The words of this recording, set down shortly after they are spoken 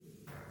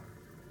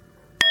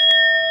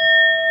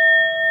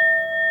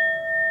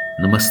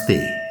Namaste.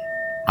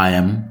 I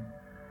am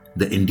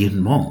the Indian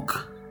monk.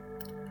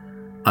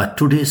 Our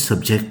today's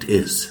subject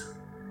is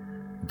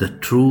the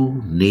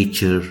true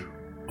nature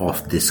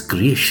of this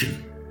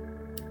creation.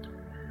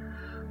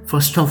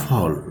 First of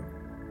all,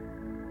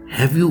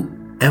 have you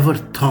ever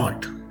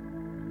thought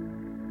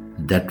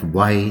that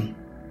why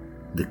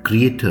the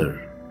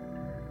Creator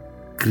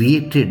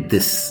created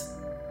this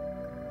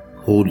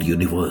whole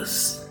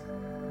universe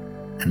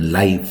and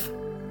life?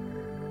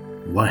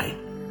 Why?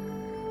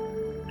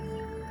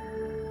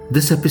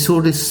 This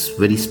episode is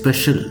very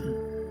special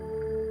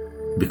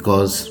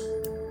because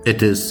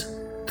it is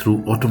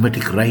through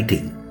automatic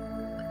writing,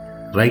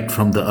 right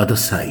from the other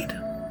side,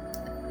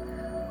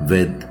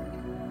 with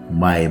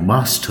my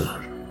master,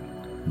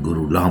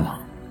 Guru Lama.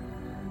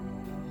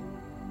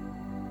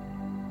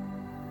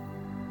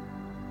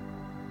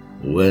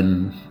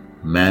 When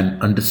man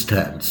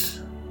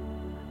understands,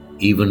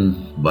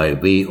 even by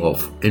way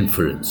of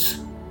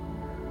inference,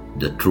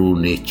 the true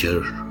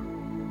nature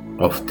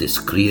of this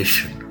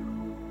creation,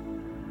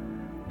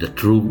 the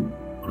true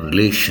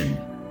relation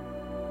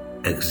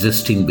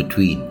existing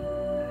between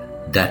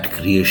that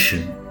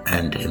creation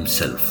and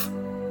himself,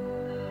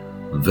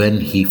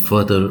 when he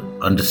further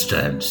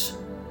understands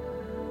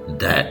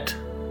that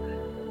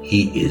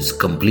he is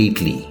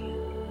completely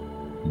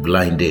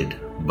blinded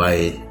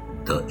by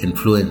the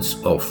influence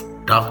of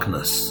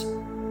darkness,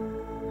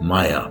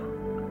 Maya,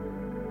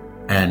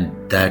 and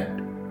that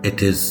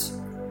it is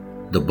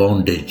the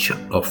bondage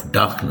of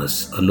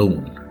darkness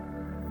alone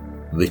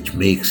which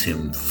makes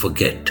him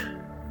forget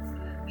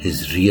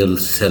his real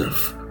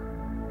self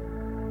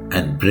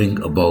and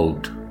bring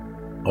about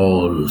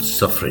all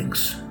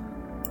sufferings.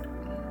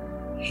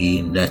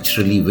 He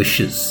naturally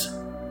wishes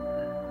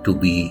to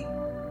be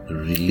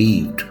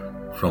relieved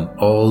from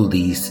all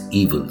these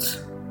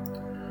evils.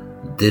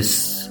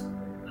 This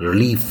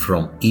relief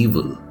from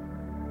evil,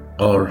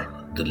 or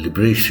the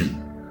liberation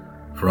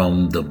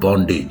from the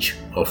bondage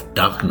of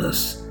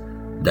darkness,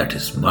 that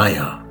is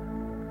Maya,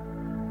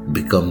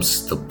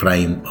 becomes the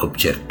prime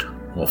object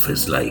of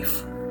his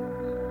life.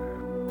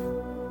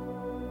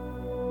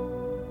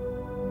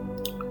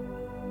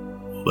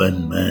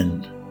 When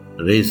man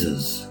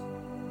raises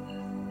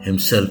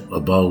himself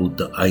above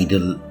the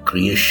idle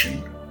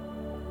creation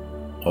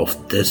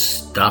of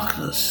this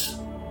darkness,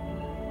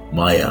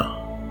 Maya,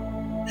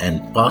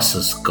 and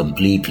passes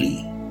completely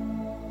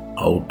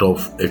out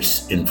of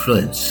its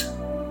influence,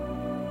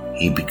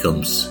 he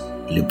becomes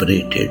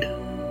liberated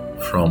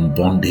from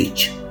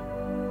bondage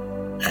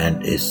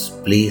and is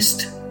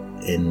placed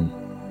in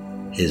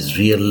his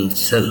real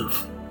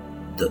self,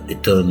 the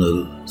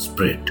eternal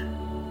spirit.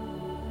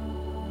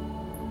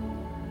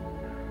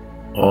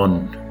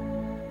 On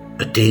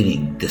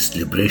attaining this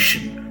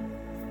liberation,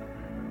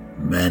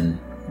 man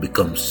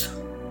becomes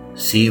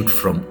saved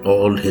from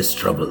all his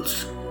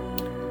troubles,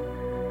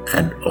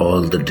 and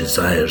all the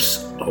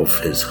desires of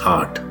his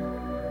heart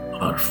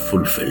are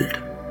fulfilled.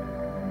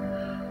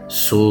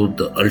 So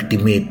the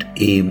ultimate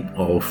aim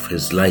of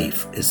his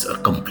life is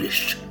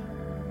accomplished.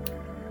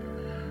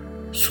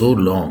 So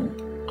long,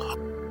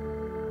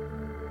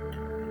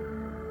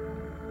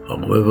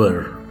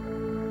 however,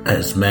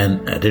 as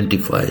man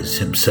identifies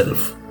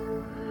himself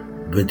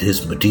with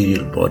his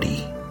material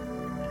body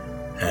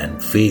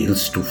and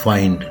fails to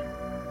find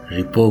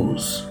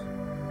repose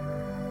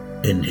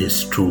in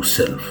his true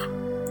self,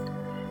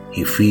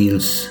 he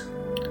feels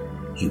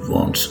he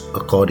wants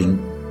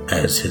according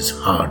as his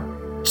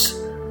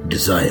heart's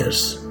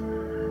desires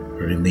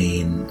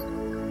remain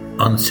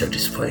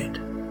unsatisfied.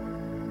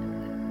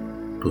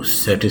 To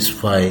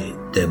satisfy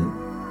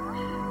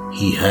them,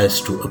 he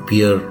has to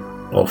appear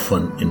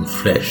often in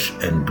flesh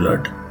and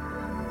blood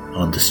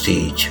on the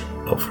stage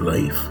of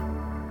life,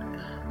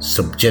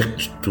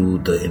 subject to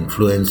the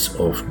influence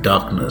of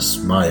darkness,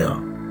 Maya,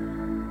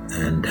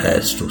 and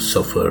has to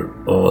suffer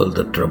all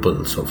the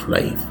troubles of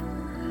life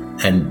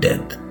and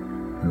death,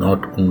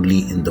 not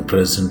only in the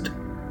present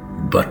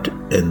but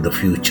in the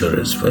future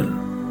as well.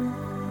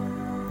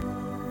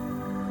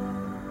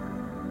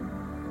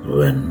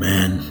 When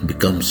man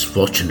becomes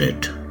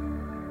fortunate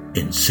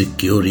in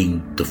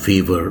securing the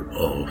favor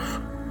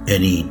of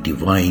any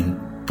divine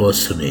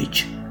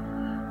personage,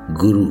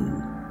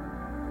 Guru,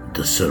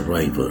 the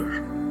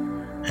survivor,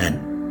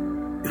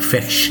 and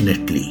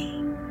affectionately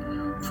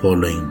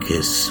following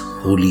his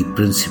holy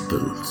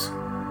principles,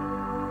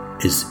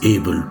 is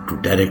able to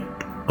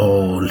direct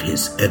all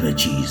his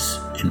energies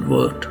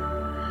inward.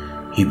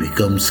 He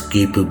becomes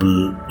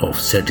capable of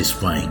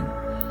satisfying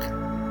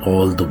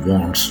all the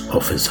wants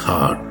of his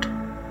heart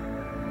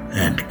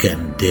and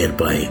can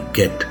thereby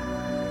get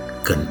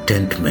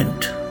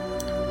contentment,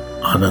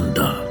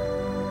 Ananda,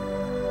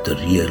 the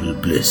real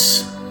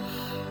bliss.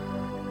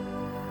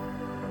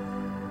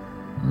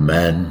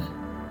 Man,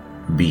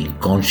 being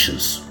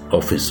conscious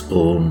of his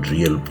own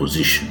real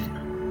position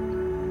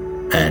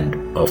and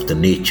of the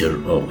nature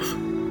of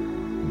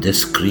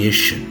this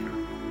creation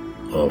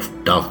of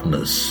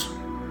darkness,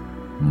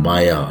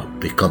 Maya,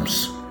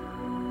 becomes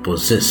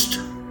possessed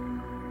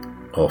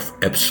of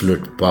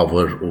absolute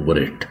power over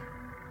it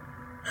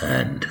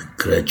and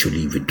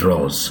gradually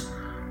withdraws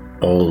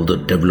all the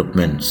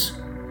developments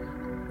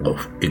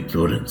of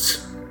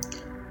ignorance.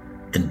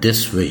 In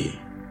this way,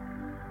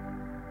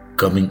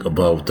 coming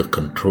above the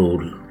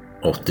control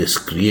of this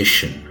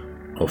creation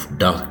of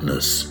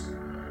darkness,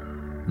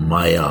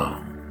 Maya,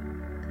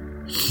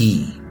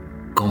 he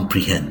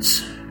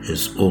comprehends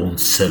his own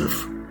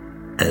self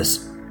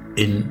as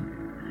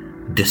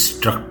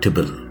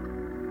indestructible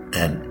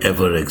and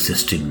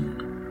ever-existing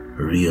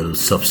real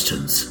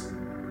substance.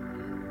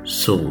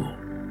 So,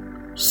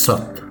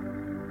 Sat,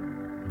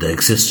 the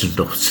existence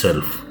of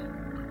self,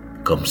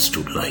 comes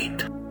to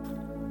light.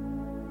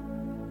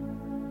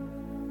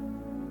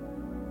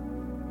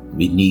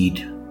 We need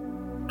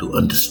to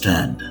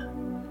understand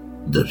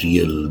the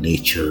real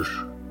nature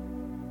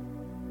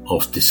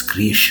of this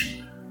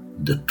creation,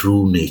 the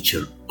true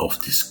nature of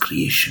this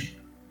creation.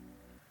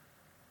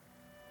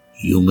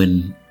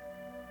 Human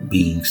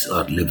beings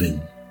are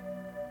living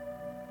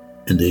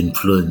in the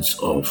influence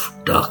of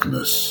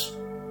darkness,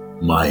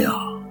 Maya,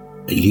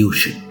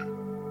 illusion.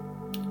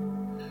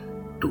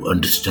 To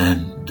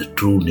understand the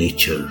true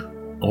nature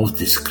of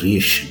this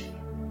creation,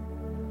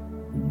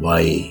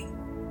 why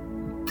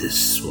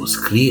this was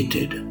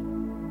created,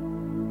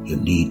 you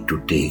need to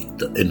take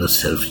the inner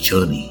self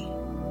journey.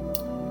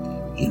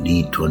 You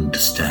need to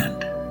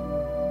understand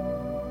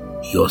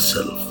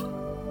yourself,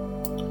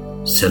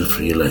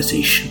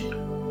 self-realization,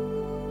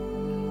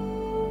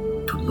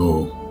 to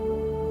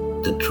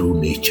know the true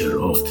nature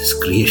of this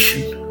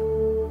creation,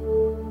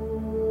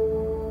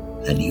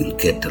 and you'll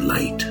get the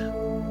light.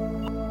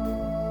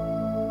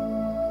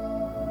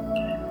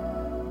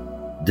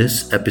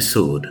 This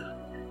episode,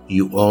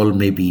 you all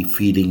may be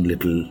feeling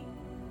little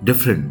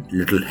different,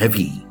 little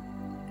heavy,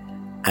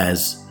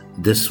 as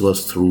this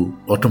was through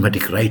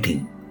automatic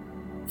writing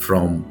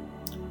from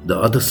the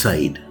other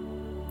side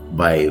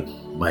by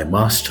my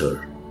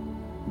master,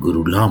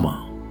 Guru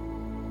Lama.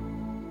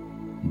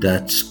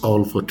 That's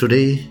all for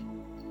today.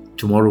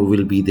 Tomorrow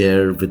we'll be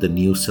there with a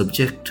new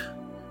subject.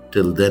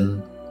 Till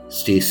then,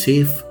 stay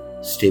safe,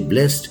 stay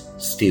blessed,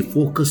 stay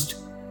focused,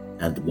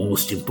 and the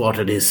most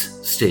important is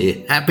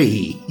stay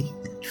happy.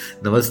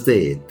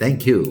 Namaste.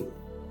 Thank you.